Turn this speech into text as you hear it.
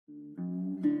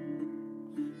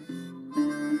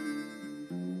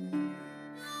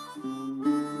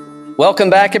Welcome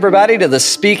back, everybody, to the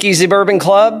Speakeasy Bourbon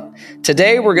Club.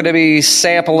 Today, we're going to be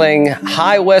sampling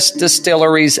High West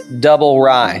Distillery's Double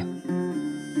Rye.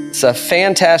 It's a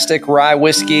fantastic rye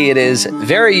whiskey. It is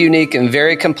very unique and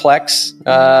very complex.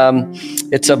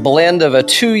 It's a blend of a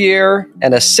 2-year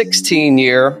and a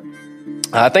 16-year.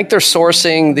 I think they're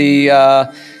sourcing the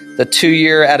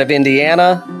 2-year out of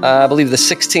Indiana. I believe the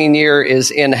 16-year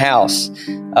is in-house.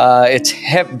 It's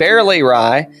barely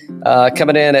rye,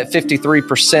 coming in at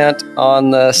 53%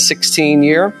 on the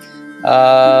 16-year.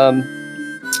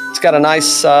 It's got a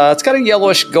nice, it's got a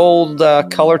yellowish gold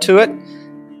color to it.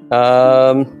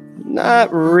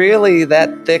 Not really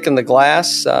that thick in the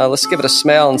glass. Let's give it a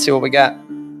smell and see what we got.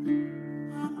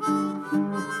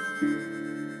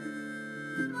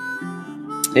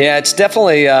 Yeah, it's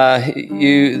definitely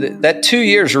that 2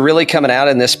 years are really coming out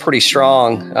in this pretty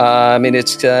strong. I mean,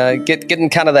 it's getting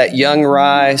kind of that young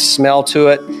rye smell to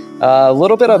it. A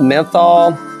little bit of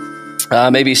menthol,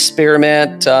 maybe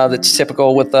spearmint that's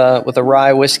typical with a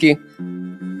rye whiskey.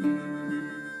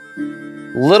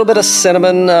 A little bit of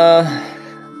cinnamon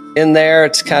in there.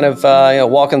 It's kind of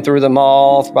walking through the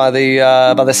mall by the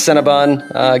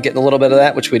Cinnabon, getting a little bit of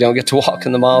that, which we don't get to walk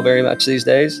in the mall very much these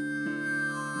days.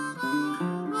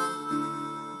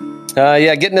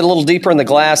 Getting it a little deeper in the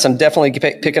glass, I'm definitely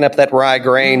picking up that rye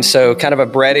grain, so kind of a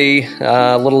bready,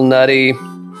 a little nutty.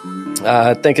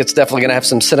 I think it's definitely going to have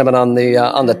some cinnamon on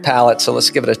the palate, so let's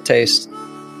give it a taste.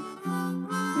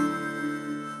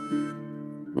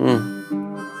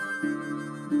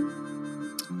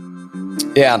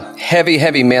 Yeah,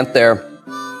 heavy mint there.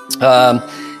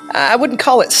 I wouldn't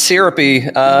call it syrupy,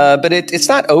 but it's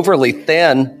not overly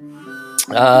thin.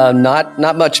 Not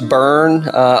much burn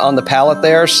on the palate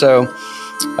there, so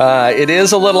it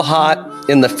is a little hot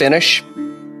in the finish,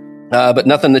 but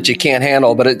nothing that you can't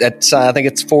handle. But I think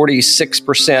it's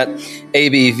 46%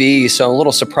 ABV, so I'm a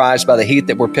little surprised by the heat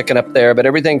that we're picking up there. But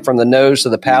everything from the nose to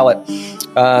the palate,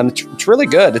 it's really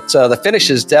good. It's the finish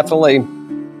is definitely,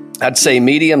 I'd say,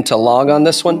 medium to long on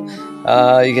this one.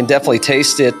 You can definitely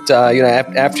taste it,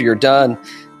 after you're done.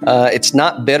 It's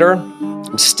not bitter.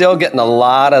 I'm still getting a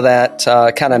lot of that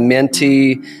kind of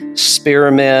minty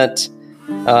spearmint.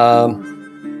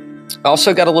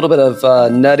 Also got a little bit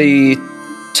of nutty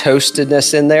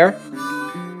toastedness in there.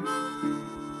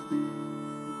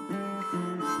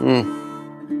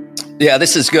 Yeah,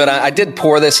 this is good. I did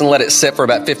pour this and let it sit for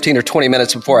about 15 or 20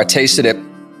 minutes before I tasted it,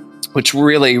 which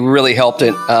really helped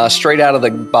it straight out of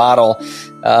the bottle.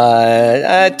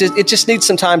 It just needs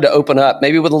some time to open up.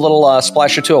 Maybe with a little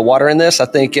splash or two of water in this, I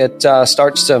think it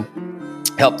starts to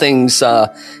help things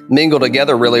mingle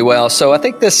together really well. So I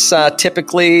think this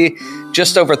typically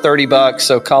just over $30.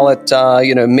 So call it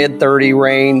mid 30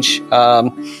 range.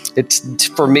 It's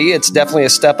for me, it's definitely a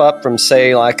step up from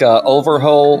say like a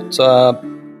Overholt.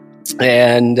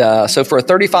 And so for a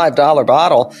 $35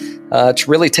 bottle, it's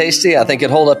really tasty. I think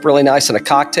it'd hold up really nice in a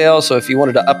cocktail. So if you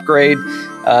wanted to upgrade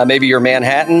maybe your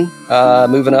Manhattan,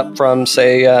 moving up from,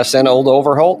 say, an old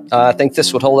Overholt, I think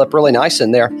this would hold up really nice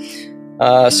in there.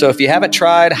 So if you haven't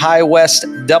tried High West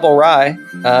Double Rye,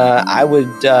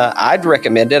 I'd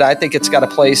recommend it. I think it's got a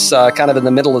place kind of in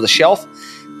the middle of the shelf.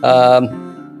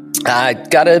 I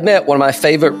got to admit, one of my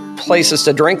favorite places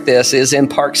to drink this is in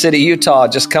Park City, Utah,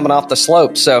 just coming off the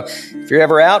slope. So if you're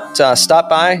ever out, stop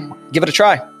by, give it a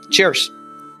try. Cheers.